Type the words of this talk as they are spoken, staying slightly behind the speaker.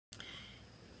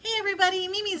everybody,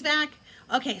 Mimi's back.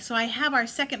 Okay, so I have our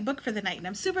second book for the night and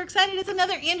I'm super excited. It's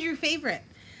another Andrew favorite.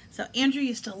 So Andrew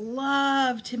used to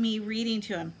love to me reading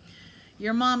to him.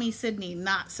 Your mommy Sydney,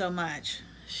 not so much.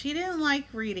 She didn't like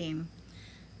reading,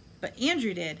 but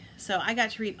Andrew did. So I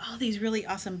got to read all these really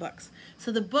awesome books.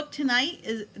 So the book tonight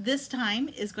this time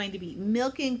is going to be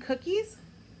Milk and Cookies.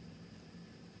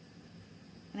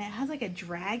 And it has like a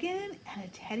dragon and a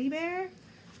teddy bear.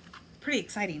 Pretty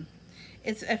exciting.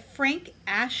 It's a Frank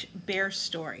Asch bear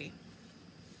story.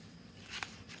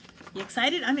 You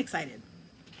excited? I'm excited.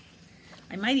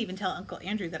 I might even tell Uncle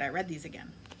Andrew that I read these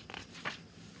again.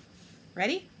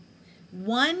 Ready?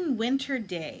 One winter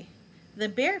day, the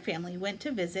bear family went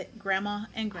to visit Grandma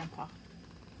and Grandpa.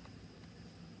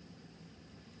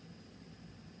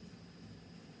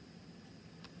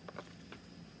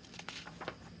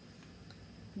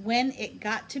 When it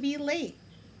got to be late,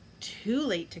 too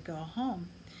late to go home,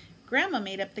 Grandma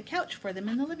made up the couch for them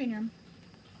in the living room.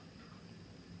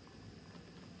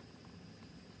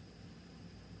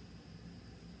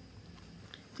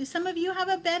 Do some of you have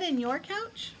a bed in your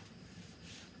couch?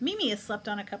 Mimi has slept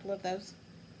on a couple of those.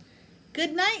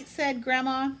 Good night, said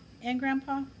Grandma and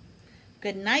Grandpa.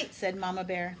 Good night, said Mama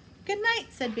Bear. Good night,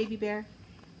 said Baby Bear.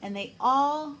 And they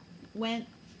all went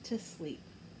to sleep.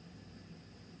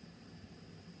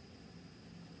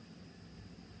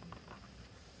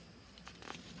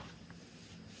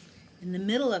 In the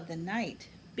middle of the night,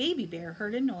 Baby Bear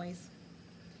heard a noise,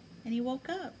 and he woke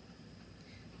up.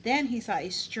 Then he saw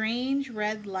a strange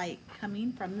red light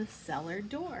coming from the cellar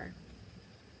door.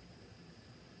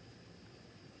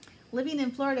 Living in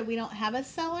Florida, we don't have a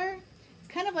cellar.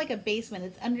 It's kind of like a basement.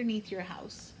 It's underneath your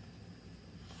house.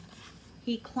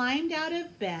 He climbed out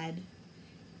of bed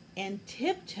and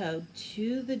tiptoed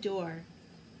to the door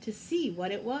to see what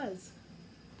it was.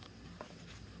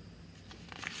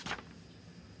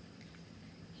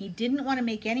 He didn't want to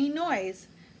make any noise,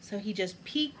 so he just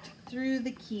peeked through the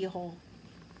keyhole.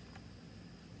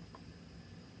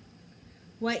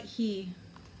 What he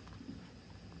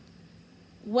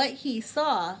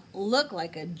saw looked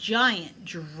like a giant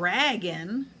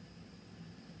dragon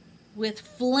with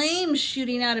flames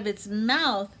shooting out of its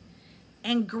mouth,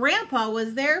 and Grandpa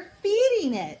was there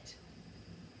feeding it.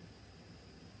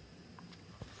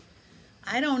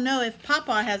 I don't know if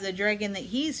Papa has a dragon that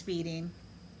he's feeding.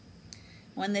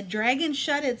 When the dragon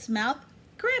shut its mouth,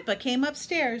 Grandpa came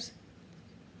upstairs.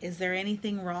 Is there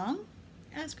anything wrong?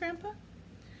 Asked Grandpa.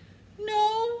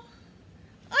 No,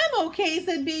 I'm okay,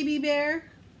 said Baby Bear.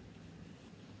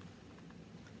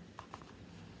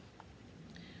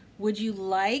 Would you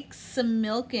like some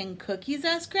milk and cookies?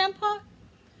 Asked Grandpa.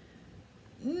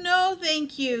 No,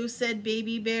 thank you, said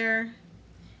Baby Bear.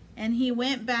 And he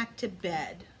went back to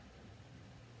bed.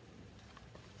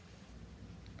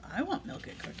 I want milk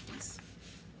and cookies.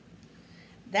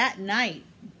 That night,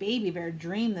 Baby Bear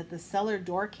dreamed that the cellar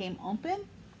door came open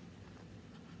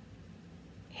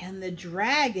and the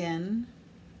dragon,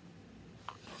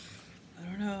 I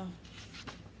don't know,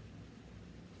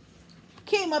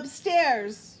 came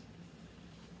upstairs.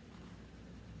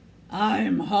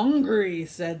 I'm hungry,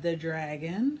 said the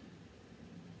dragon.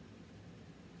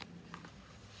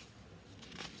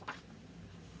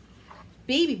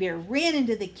 Baby Bear ran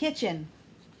into the kitchen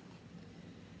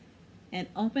and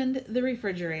opened the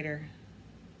refrigerator.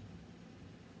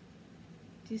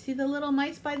 Do you see the little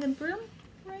mice by the broom?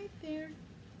 Right there.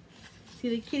 See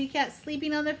the kitty cat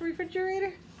sleeping on the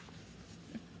refrigerator?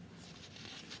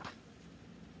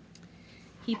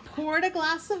 He poured a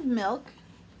glass of milk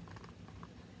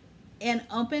and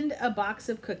opened a box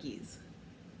of cookies.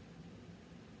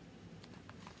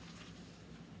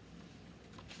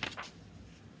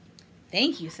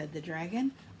 Thank you, said the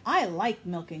dragon. I like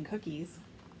milk and cookies.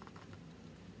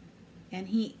 And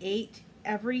he ate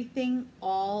everything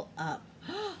all up.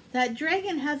 That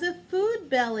dragon has a food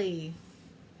belly.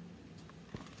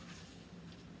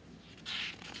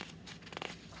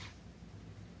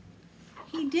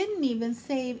 He didn't even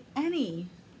save any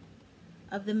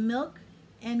of the milk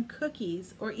and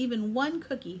cookies, or even one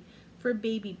cookie, for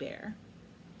Baby Bear.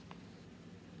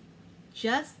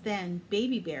 Just then,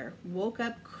 Baby Bear woke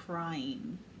up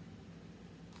crying.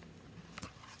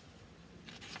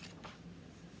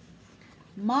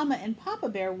 Mama and Papa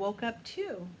Bear woke up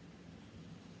too.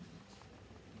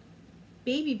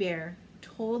 Baby Bear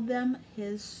told them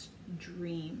his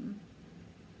dream.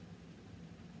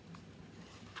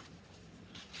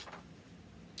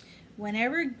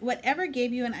 Whatever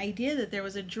gave you an idea that there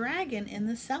was a dragon in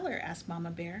the cellar? Asked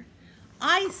Mama Bear.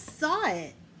 I saw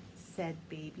it, said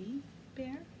Baby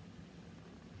Bear.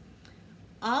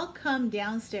 I'll come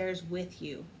downstairs with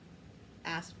you.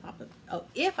 asked Papa. Oh,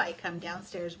 if I come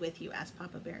downstairs with you, asked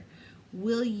Papa Bear,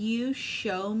 will you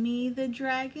show me the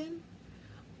dragon?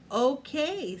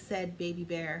 Okay, said Baby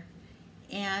Bear,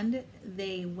 and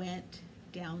they went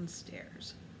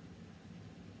downstairs.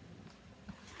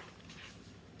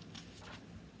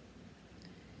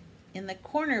 In the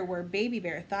corner where Baby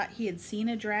Bear thought he had seen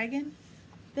a dragon,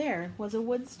 there was a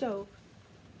wood stove.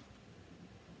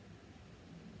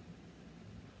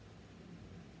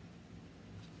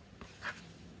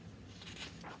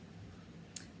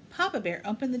 Papa Bear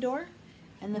opened the door,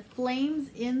 and the flames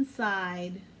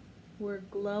inside were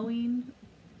glowed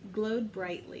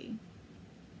brightly.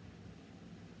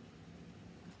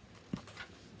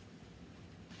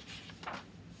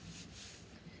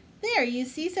 There, you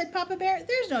see, said Papa Bear,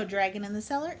 there's no dragon in the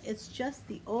cellar. It's just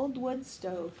the old wood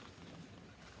stove.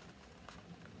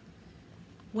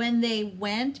 When they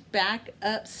went back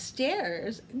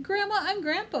upstairs, Grandma and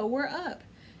Grandpa were up.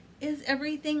 Is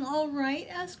everything all right?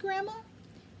 Asked Grandma.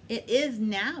 It is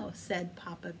now, said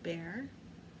Papa Bear.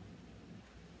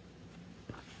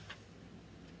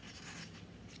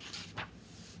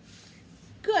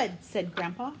 Good, said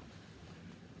Grandpa.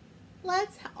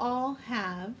 Let's all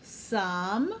have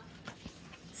some,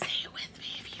 say it with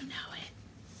me if you know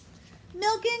it,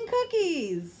 milk and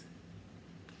cookies.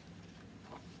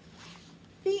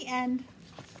 The end.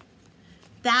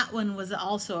 That one was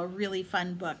also a really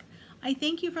fun book. I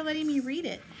thank you for letting me read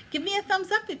it. Give me a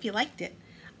thumbs up if you liked it.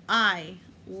 I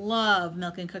love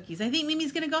milk and cookies. I think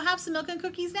Mimi's going to go have some milk and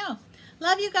cookies now.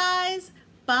 Love you guys.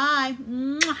 Bye.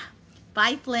 Mwah.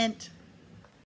 Bye, Flint.